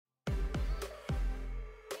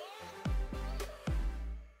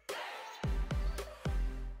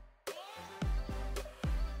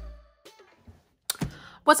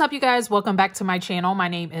What's up, you guys? Welcome back to my channel. My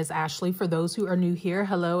name is Ashley. For those who are new here,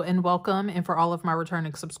 hello and welcome. And for all of my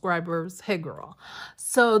returning subscribers, hey girl.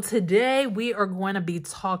 So today we are going to be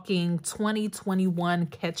talking 2021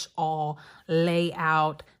 catch-all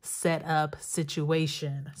layout setup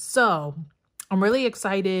situation. So I'm really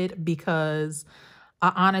excited because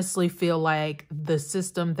I honestly feel like the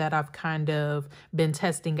system that I've kind of been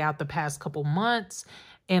testing out the past couple months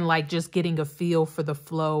and like just getting a feel for the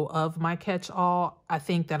flow of my catch-all, I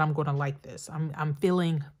think that I'm going to like this. I'm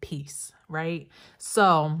feeling peace, right?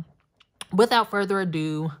 So without further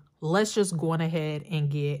ado, let's just go on ahead and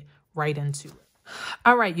get right into it.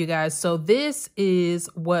 All right, you guys. So this is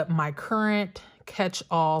what my current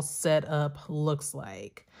catch-all setup looks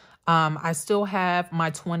like. I still have my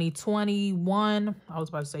 2021. I was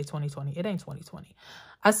about to say 2020. It ain't 2020.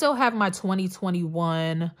 I still have my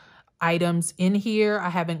 2021 items in here. I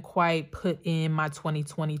haven't quite put in my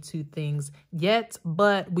 2022 things yet,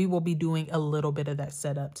 but we will be doing a little bit of that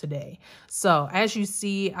setup today. So as you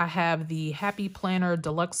see, I have the Happy Planner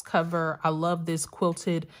deluxe cover. I love this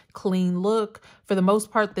quilted clean look. For the most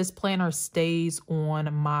part, this planner stays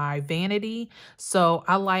on my vanity. So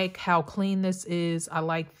I like how clean this is. I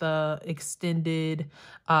like the extended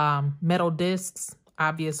metal discs.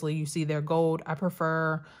 Obviously, you see they're gold. I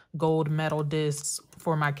prefer gold metal discs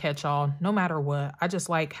for my catch-all, no matter what. I just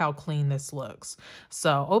like how clean this looks.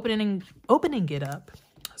 So opening it up.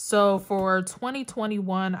 So for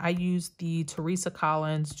 2021, I used the Teresa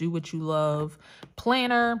Collins Do What You Love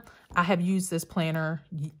planner. I have used this planner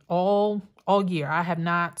all year. I have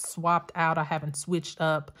not swapped out. I haven't switched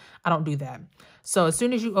up. I don't do that. So as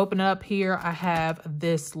soon as you open up here, I have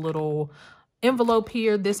this little envelope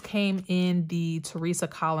here. This came in the Teresa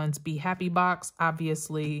Collins Be Happy box.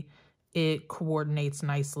 Obviously, it coordinates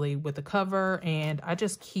nicely with the cover, and I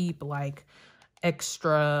just keep like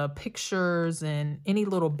extra pictures and any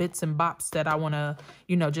little bits and bops that I want to,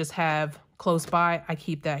 just have close by. I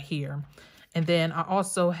keep that here. And then I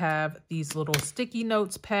also have these little sticky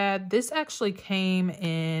notes pad. This actually came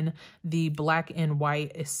in the black and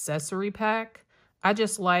white accessory pack. I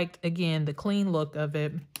just liked, again, the clean look of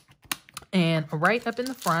it. And right up in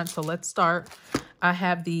the front, so let's start, I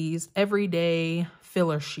have these everyday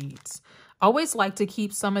filler sheets. I always like to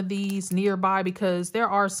keep some of these nearby because there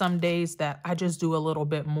are some days that I just do a little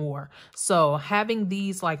bit more. So having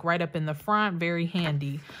these like right up in the front, very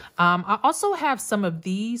handy. I also have some of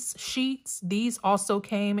these sheets. These also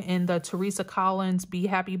came in the Teresa Collins Be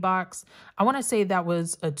Happy box. I want to say that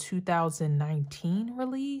was a 2019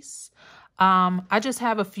 release. I just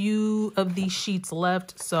have a few of these sheets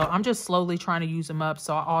left, so I'm just slowly trying to use them up.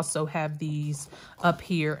 So I also have these up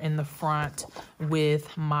here in the front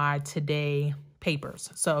with my today papers.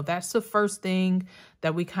 So that's the first thing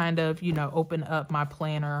that we kind of, open up my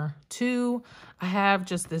planner to. I have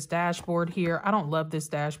just this dashboard here. I don't love this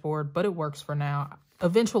dashboard, but it works for now.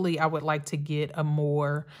 Eventually, I would like to get a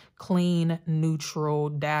more clean, neutral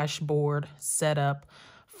dashboard setup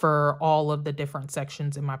for all of the different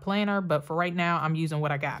sections in my planner, but for right now, I'm using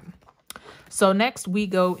what I got. So next we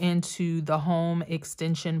go into the home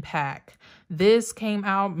extension pack. This came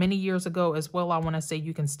out many years ago as well. I want to say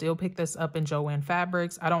you can still pick this up in Joann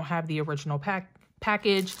Fabrics. I don't have the original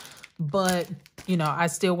package, but I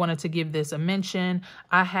still wanted to give this a mention.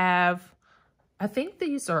 I think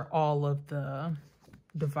these are all of the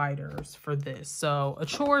dividers for this. So a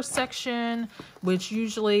chores section, which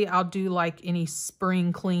usually I'll do like any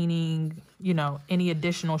spring cleaning, any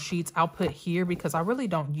additional sheets I'll put here because I really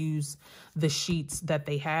don't use the sheets that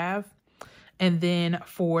they have. And then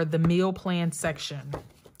for the meal plan section,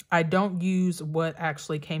 I don't use what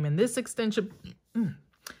actually came in this extension.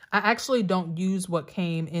 I actually don't use what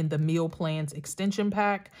came in the meal plans extension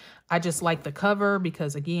pack. I just like the cover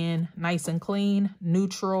because, again, nice and clean,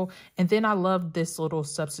 neutral. And then I love this little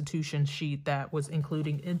substitution sheet that was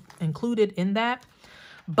included in that.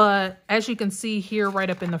 But as you can see here right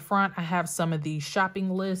up in the front, I have some of these shopping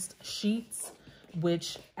list sheets,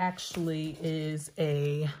 which actually is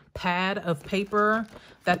a pad of paper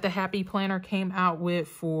that the Happy Planner came out with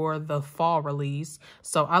for the fall release.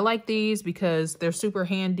 So I like these because they're super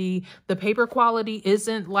handy. The paper quality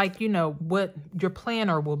isn't like, what your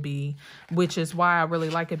planner will be, which is why I really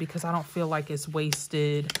like it because I don't feel like it's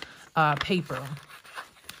wasted paper.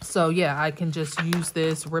 So yeah, I can just use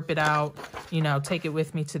this, rip it out, take it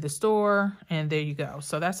with me to the store, and there you go.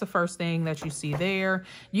 So that's the first thing that you see there.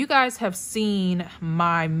 You guys have seen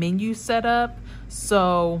my menu setup,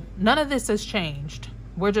 so none of this has changed.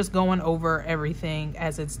 we're just going over everything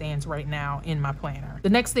as it stands right now in my planner. The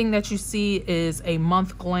next thing that you see is a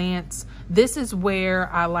month glance. This is where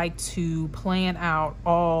I like to plan out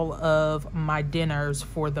all of my dinners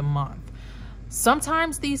for the month.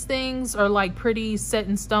 Sometimes these things are like pretty set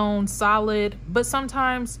in stone, solid, but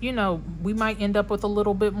sometimes, you know, we might end up with a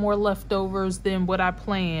little bit more leftovers than what I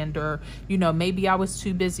planned, or, you know, maybe I was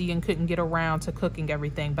too busy and couldn't get around to cooking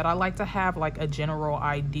everything. But I like to have like a general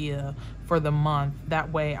idea for the month.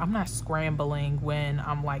 That way I'm not scrambling when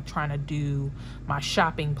I'm like trying to do my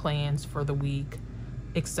shopping plans for the week,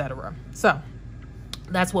 etc. So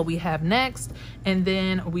that's what we have next. And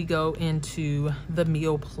then we go into the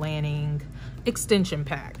meal planning extension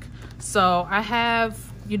pack. So I have,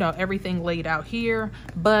 you know, everything laid out here,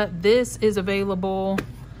 but this is available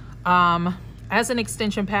as an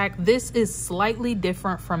extension pack. This is slightly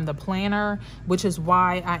different from the planner, which is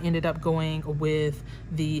why I ended up going with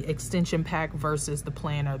the extension pack versus the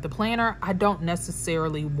planner. The planner, I don't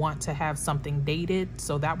necessarily want to have something dated,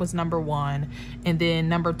 so that was number one. And then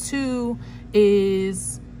number two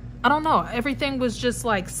is, I don't know, everything was just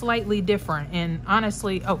like slightly different. And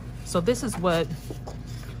honestly, oh, so this is what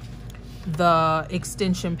the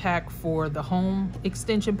extension pack for the home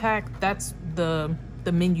extension pack, that's the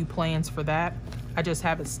menu plans for that. I just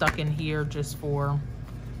have it stuck in here just for,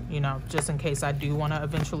 you know, just in case I do want to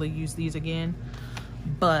eventually use these again.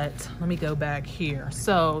 But let me go back here.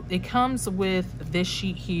 So it comes with this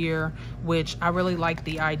sheet here, which I really like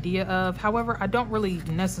the idea of. However, I don't really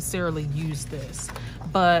necessarily use this,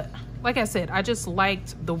 but like I said, I just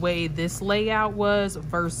liked the way this layout was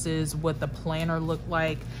versus what the planner looked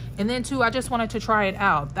like. And then too, I just wanted to try it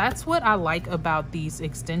out. That's what I like about these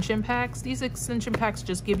extension packs. These extension packs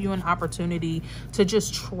just give you an opportunity to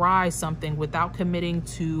just try something without committing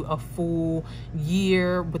to a full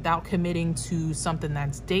year, without committing to something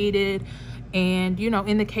that's dated. And, you know,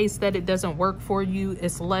 in the case that it doesn't work for you,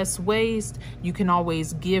 it's less waste. You can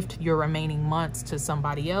always gift your remaining months to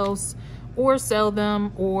somebody else, or sell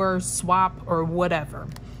them, or swap, or whatever.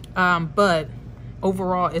 But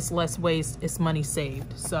overall, it's less waste, it's money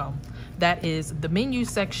saved. So that is the menu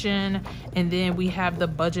section. And then we have the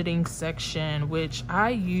budgeting section, which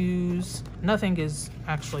I use. Nothing is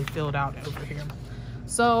actually filled out over here.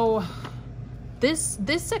 So this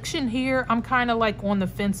section here, I'm kind of like on the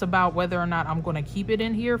fence about whether or not I'm going to keep it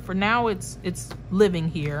in here. For now, it's living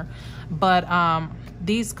here. But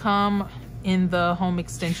these come in the home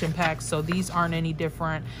extension pack, so these aren't any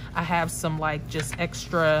different. I have some like just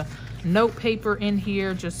extra note paper in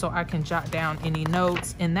here just so I can jot down any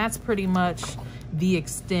notes, and that's pretty much the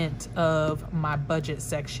extent of my budget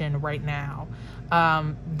section right now.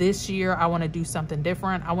 This year I want to do something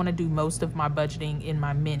different. I want to do most of my budgeting in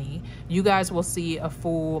my mini. You guys will see a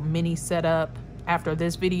full mini setup after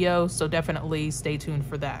this video, so definitely stay tuned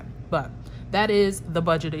for that. But that is the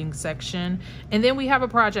budgeting section. And then we have a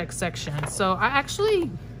project section. So I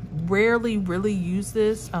actually rarely really use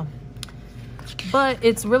this, but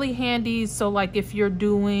it's really handy. So like if you're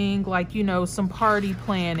doing like, you know, some party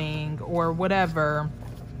planning or whatever,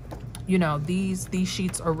 you know, these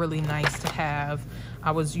sheets are really nice to have.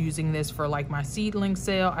 I was using this for like my seedling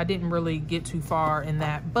sale. I didn't really get too far in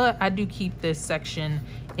that, but I do keep this section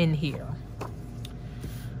in here.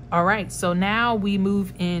 All right, so now we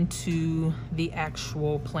move into the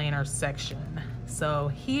actual planner section. So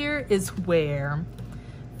here is where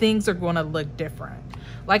things are going to look different.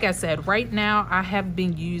 Like I said, right now I have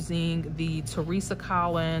been using the Teresa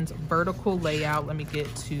Collins vertical layout. Let me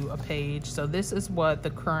get to a page. So this is what the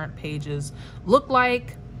current pages look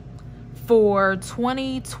like. For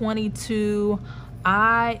 2022,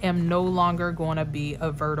 I am no longer going to be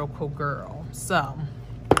a vertical girl. So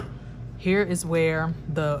here is where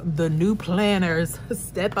the new planners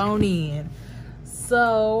step on in.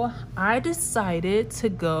 So I decided to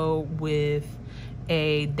go with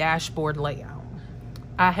a dashboard layout.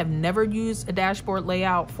 I have never used a dashboard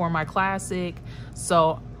layout for my classic.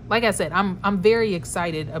 So like I said, I'm very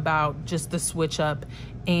excited about just the switch up.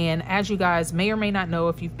 And as you guys may or may not know,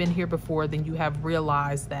 if you've been here before, then you have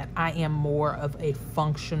realized that I am more of a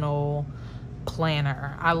functional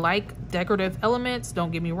planner. I like decorative elements,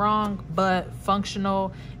 don't get me wrong, but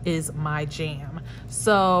functional is my jam.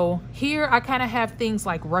 So here I kind of have things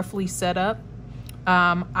like roughly set up.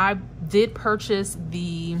 I did purchase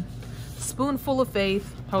the Spoonful of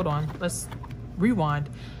Faith. Hold on, let's rewind.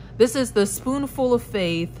 This is the Spoonful of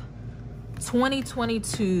Faith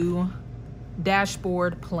 2022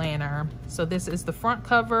 dashboard planner. So this is the front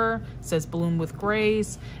cover. It says Bloom with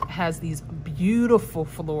Grace. It has these beautiful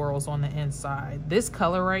florals on the inside. This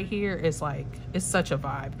color right here is like, it's such a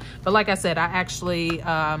vibe. But like I said, I actually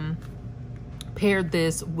paired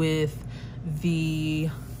this with the,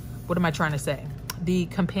 what am I trying to say? The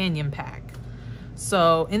companion pack.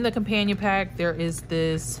 So in the companion pack, there is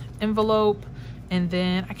this envelope, and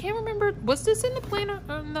then I can't remember, was this in the planner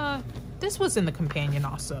or no? This was in the companion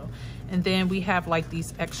also. And then we have like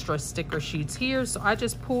these extra sticker sheets here. So I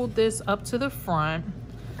just pulled this up to the front.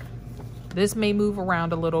 This may move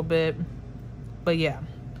around a little bit, but yeah.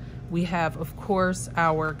 We have, of course,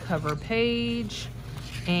 our cover page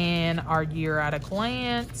and our year at a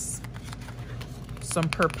glance, some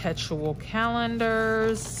perpetual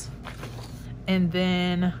calendars, and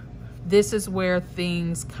then this is where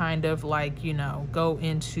things kind of like, you know, go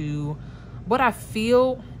into what I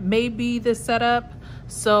feel may be the setup.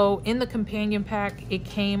 So in the companion pack, it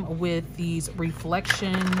came with these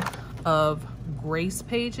reflection of grace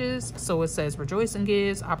pages. So it says rejoicing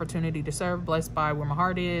gives, opportunity to serve, blessed by where my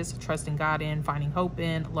heart is, trusting God in, finding hope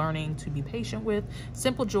in, learning to be patient with,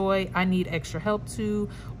 simple joy, I need extra help to,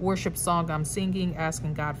 worship song I'm singing,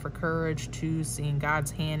 asking God for courage to, seeing God's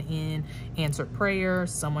hand in, answered prayer,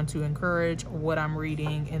 someone to encourage, what I'm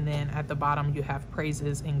reading, and then at the bottom you have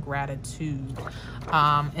praises and gratitude.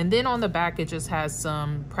 And then on the back it just has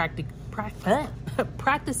some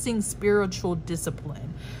practicing spiritual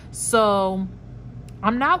discipline. So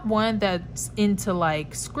I'm not one that's into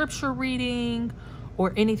like scripture reading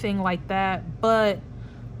or anything like that, but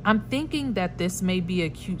I'm thinking that this may be a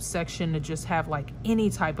cute section to just have like any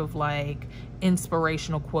type of like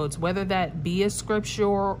inspirational quotes, whether that be a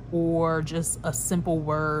scripture or just a simple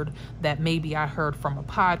word that maybe I heard from a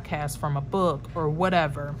podcast, from a book, or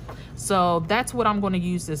whatever. So that's what I'm going to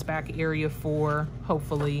use this back area for,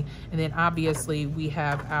 hopefully. And then obviously we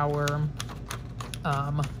have our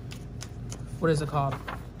what is it called?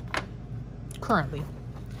 Currently.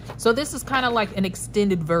 So this is kind of like an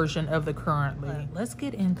extended version of the currently. Let's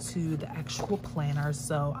get into the actual planner.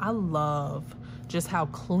 So I love just how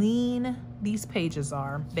clean these pages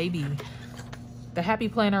are. Baby, the Happy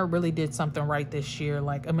Planner really did something right this year.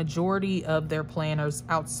 Like a majority of their planners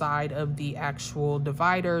outside of the actual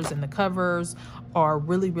dividers and the covers are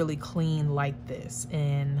really, really clean like this.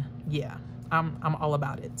 And yeah, I'm all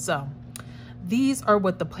about it. So these are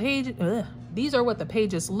what the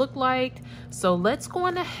pages look like. So let's go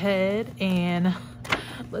on ahead and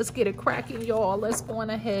let's get it cracking, y'all. Let's go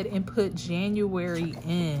on ahead and put January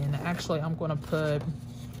in. Actually, I'm going to put,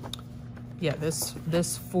 yeah,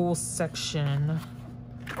 this full section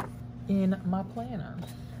in my planner.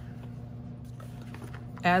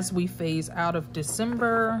 As we phase out of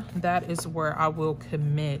December, that is where I will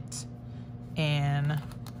commit and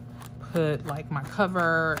put like my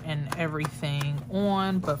cover and everything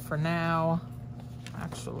on. But for now,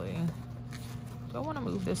 actually, do I want to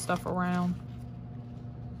move this stuff around?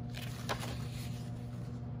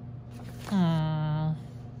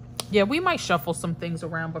 Yeah, we might shuffle some things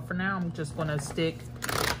around, but for now I'm just gonna stick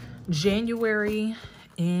January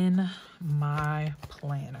in my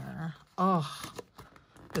planner. Oh,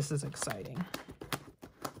 this is exciting.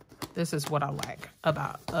 This is what I like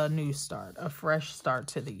about a new start, a fresh start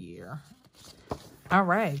to the year. All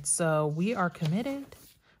right, so we are committed.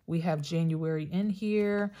 We have January in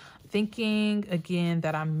here. Thinking again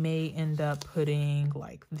that I may end up putting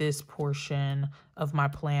like this portion of my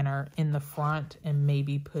planner in the front and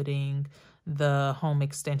maybe putting the home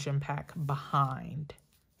extension pack behind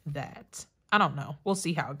that. I don't know. We'll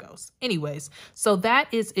see how it goes. Anyways, so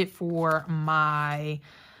that is it for my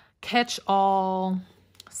catch-all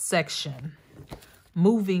section.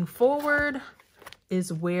 Moving forward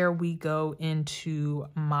is where we go into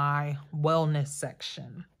my wellness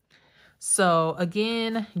section. So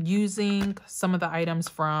again, using some of the items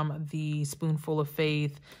from the Spoonful of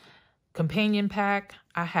Faith companion pack,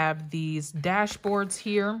 I have these dashboards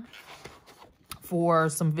here for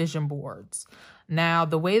some vision boards. Now,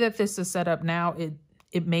 the way that this is set up now,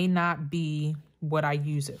 it may not be what I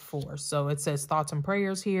use it for. So it says thoughts and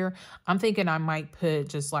prayers here. I'm thinking I might put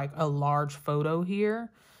just like a large photo here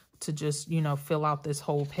to just, you know, fill out this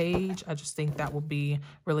whole page. I just think that would be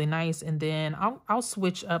really nice. And then I'll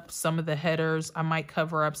switch up some of the headers. I might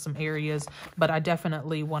cover up some areas, but I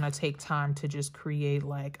definitely want to take time to just create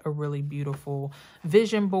like a really beautiful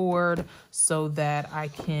vision board so that I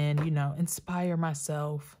can, you know, inspire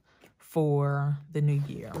myself for the new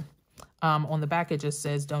year. On the back, it just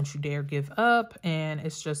says, don't you dare give up. And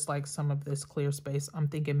it's just like some of this clear space. I'm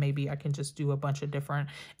thinking maybe I can just do a bunch of different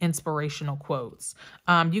inspirational quotes.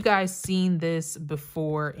 You guys seen this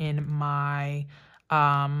before in my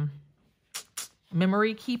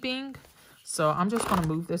memory keeping. So I'm just going to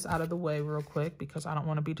move this out of the way real quick because I don't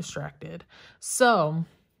want to be distracted. So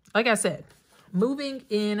like I said, moving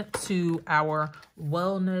into our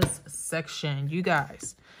wellness section, you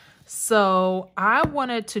guys. So I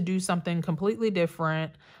wanted to do something completely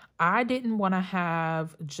different. I didn't want to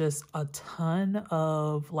have just a ton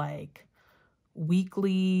of like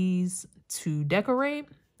weeklies to decorate.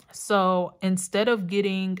 So instead of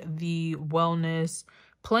getting the wellness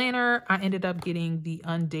planner, I ended up getting the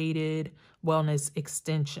undated wellness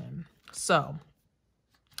extension. So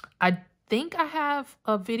I think I have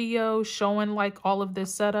a video showing like all of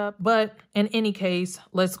this setup, but in any case,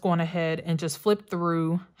 let's go on ahead and just flip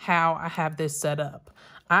through how I have this set up.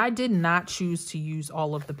 I did not choose to use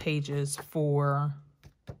all of the pages for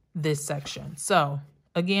this section. So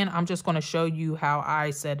again, I'm just going to show you how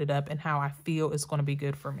I set it up and how I feel it's going to be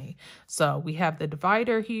good for me. So we have the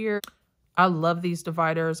divider here. I love these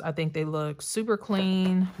dividers. I think they look super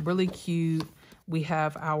clean, really cute. We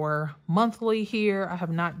have our monthly here. I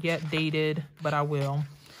have not yet dated, but I will.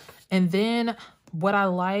 And then what I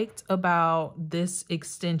liked about this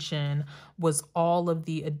extension was all of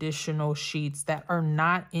the additional sheets that are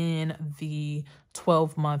not in the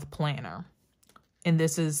 12-month planner. And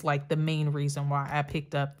this is like the main reason why I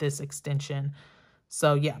picked up this extension.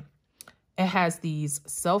 So yeah, it has these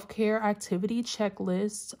self-care activity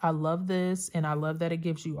checklists. I love this. And I love that it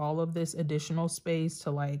gives you all of this additional space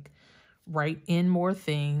to like write in more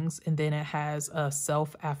things. And then it has a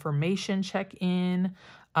self-affirmation check-in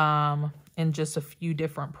and just a few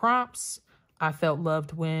different prompts. I felt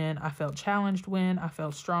loved when, I felt challenged when, I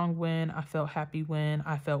felt strong when, I felt happy when,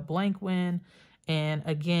 I felt blank when. And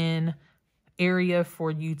again, area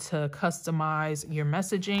for you to customize your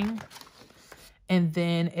messaging. And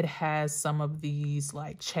then it has some of these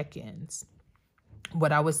like check-ins.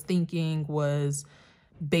 What I was thinking was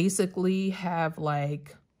basically have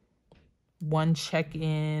like one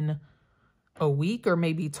check-in a week or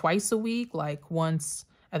maybe twice a week, like once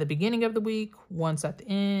at the beginning of the week, once at the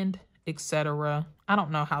end, etc. I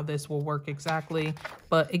don't know how this will work exactly,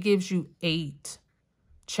 but it gives you 8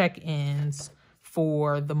 check-ins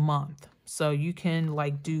for the month. So you can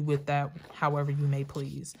like do with that however you may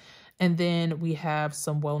please. And then we have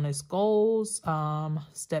some wellness goals,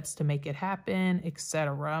 steps to make it happen,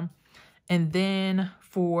 etc. And then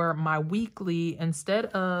for my weekly, instead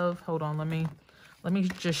of, hold on, let me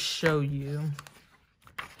just show you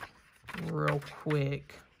real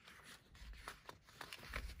quick.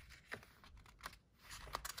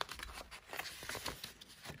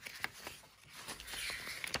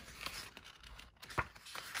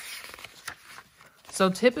 So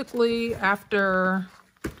typically after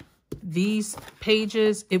these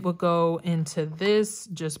pages, it will go into this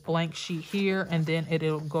just blank sheet here, and then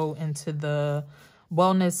it'll go into the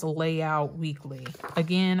wellness layout weekly.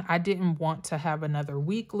 Again, I didn't want to have another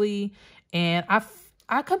weekly, and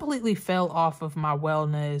I completely fell off of my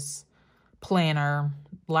wellness planner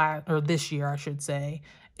this year, I should say.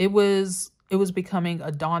 It was becoming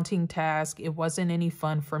a daunting task. It wasn't any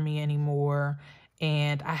fun for me anymore.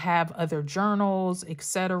 And I have other journals,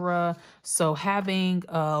 etc. So having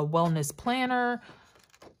a wellness planner,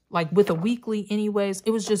 like with a weekly anyways,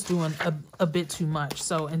 it was just doing a bit too much.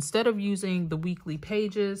 So instead of using the weekly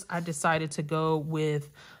pages, I decided to go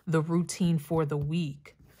with the routine for the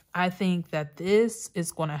week. I think that this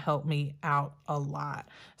is going to help me out a lot.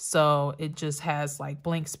 So it just has like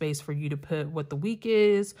blank space for you to put what the week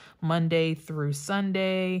is, Monday through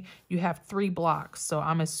Sunday. You have 3 blocks. So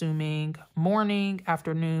I'm assuming morning,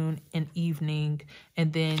 afternoon, and evening.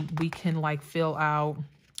 And then we can like fill out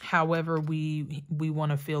however we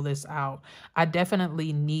want to fill this out. I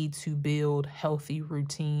definitely need to build healthy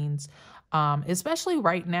routines. Especially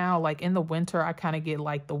right now, like in the winter, I kind of get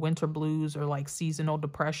like the winter blues or like seasonal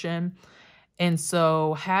depression. And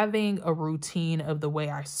so having a routine of the way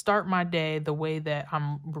I start my day, the way that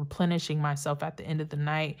I'm replenishing myself at the end of the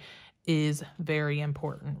night is very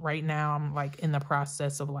important. Right now, I'm like in the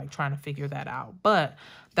process of like trying to figure that out. But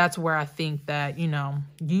that's where I think that, you know,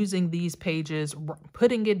 using these pages,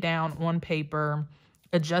 putting it down on paper,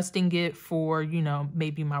 adjusting it for, you know,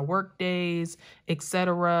 maybe my work days,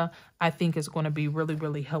 etc. I think is going to be really,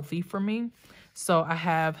 really healthy for me. So I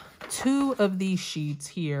have 2 of these sheets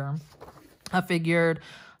here. I figured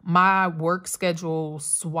my work schedule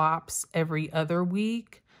swaps every other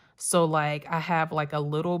week. So like I have like a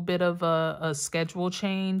little bit of a schedule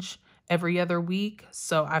change every other week.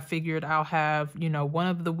 So I figured I'll have, you know, one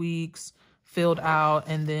of the weeks filled out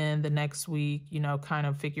and then the next week, you know, kind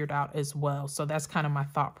of figured out as well. So that's kind of my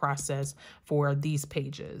thought process for these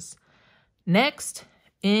pages. Next,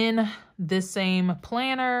 in this same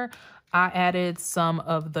planner, I added some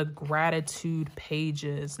of the gratitude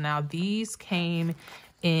pages. Now these came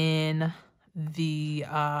in the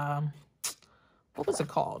what was it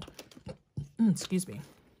called? Excuse me.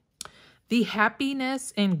 The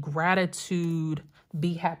Happiness and Gratitude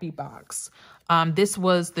Be Happy box. This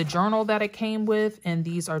was the journal that it came with, and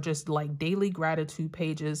these are just like daily gratitude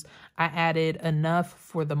pages. I added enough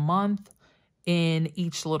for the month in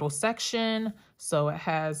each little section. So it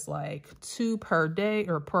has like 2 per day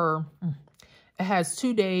or it has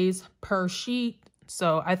 2 days per sheet.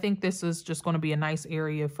 So I think this is just going to be a nice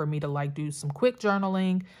area for me to like do some quick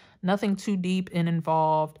journaling, nothing too deep and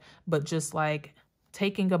involved, but just like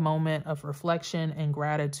taking a moment of reflection and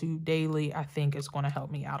gratitude daily, I think is going to help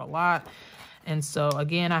me out a lot. And so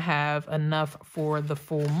again, I have enough for the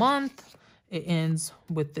full month. It ends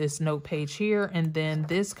with this note page here. And then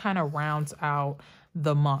this kind of rounds out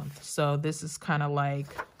the month. So this is kind of like,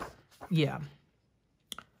 yeah,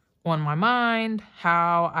 on my mind,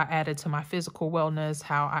 how I added to my physical wellness,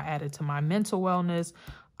 how I added to my mental wellness,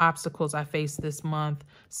 obstacles I faced this month,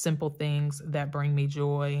 simple things that bring me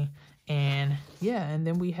joy. And yeah, and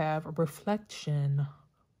then we have a reflection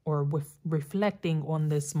or with reflecting on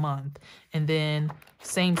this month, and then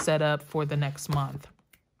same setup for the next month.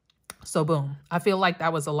 So boom, I feel like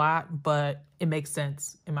that was a lot, but it makes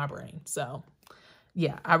sense in my brain. So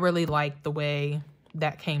yeah, I really like the way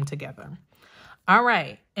that came together. All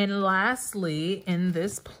right. And lastly, in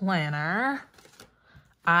this planner,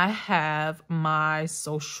 I have my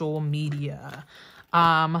social media.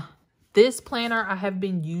 This planner I have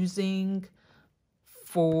been using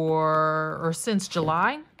since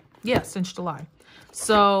July. Yeah, since July.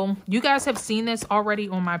 So you guys have seen this already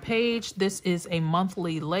on my page. This is a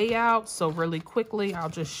monthly layout. So really quickly, I'll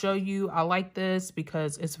just show you. I like this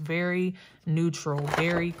because it's very neutral,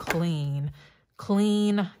 very clean.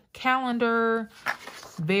 Clean calendar,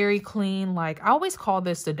 very clean. Like I always call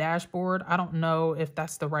this the dashboard. I don't know if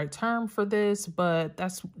that's the right term for this, but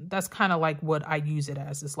that's kind of like what I use it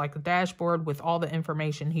as. It's like a dashboard with all the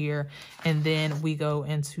information here, and then we go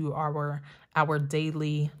into our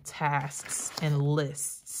daily tasks and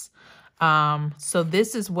lists. So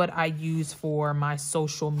this is what I use for my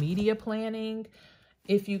social media planning.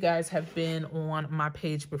 If you guys have been on my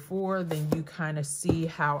page before, then you kind of see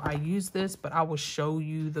how I use this, but I will show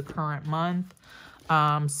you the current month.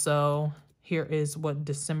 So here is what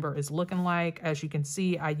December is looking like. As you can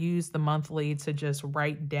see, I use the monthly to just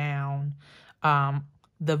write down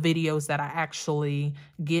the videos that I actually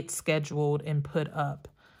get scheduled and put up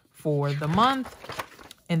for the month.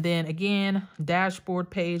 And then again, dashboard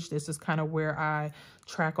page. This is kind of where I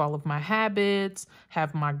track all of my habits,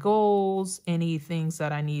 have my goals, any things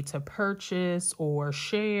that I need to purchase or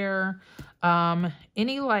share,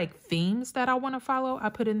 any like themes that I want to follow, I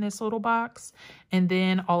put in this little box. And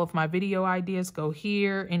then all of my video ideas go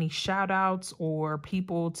here. Any shout outs or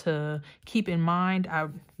people to keep in mind, I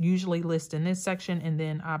usually list in this section, and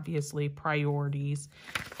then obviously priorities.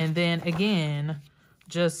 And then again,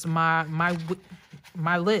 just my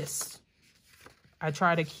list. I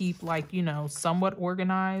try to keep like, you know, somewhat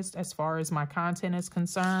organized as far as my content is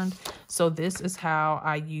concerned. So this is how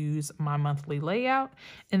I use my monthly layout.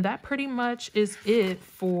 And that pretty much is it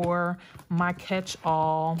for my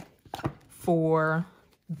catch-all for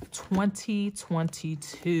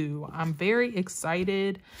 2022. I'm very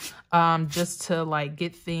excited just to like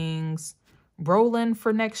get things rolling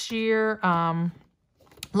for next year.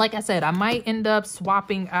 Like I said, I might end up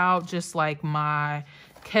swapping out just like my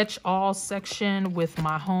catch-all section with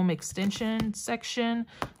my home extension section,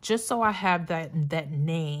 just so I have that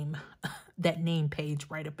name page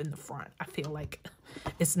right up in the front. I feel like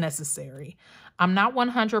it's necessary. I'm not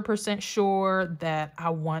 100% sure that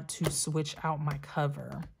I want to switch out my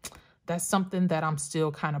cover. That's something that I'm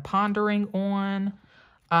still kind of pondering on,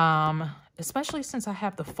 especially since I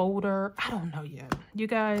have the folder. I don't know yet. You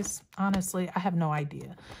guys, honestly, I have no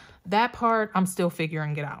idea. That part, I'm still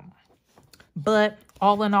figuring it out. But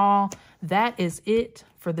all in all, that is it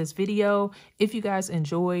for this video. If you guys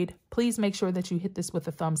enjoyed, please make sure that you hit this with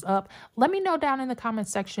a thumbs up. Let me know down in the comment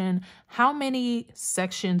section, how many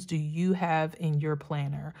sections do you have in your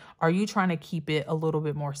planner? Are you trying to keep it a little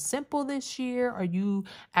bit more simple this year? Are you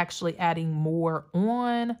actually adding more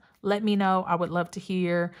on? Let me know. I would love to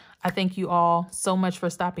hear. I thank you all so much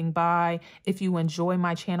for stopping by. If you enjoy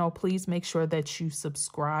my channel, please make sure that you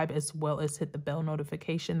subscribe as well as hit the bell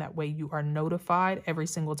notification. That way you are notified every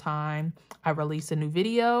single time I release a new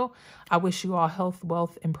video. I wish you all health,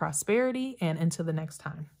 wealth, and prosperity. And until the next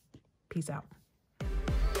time, peace out.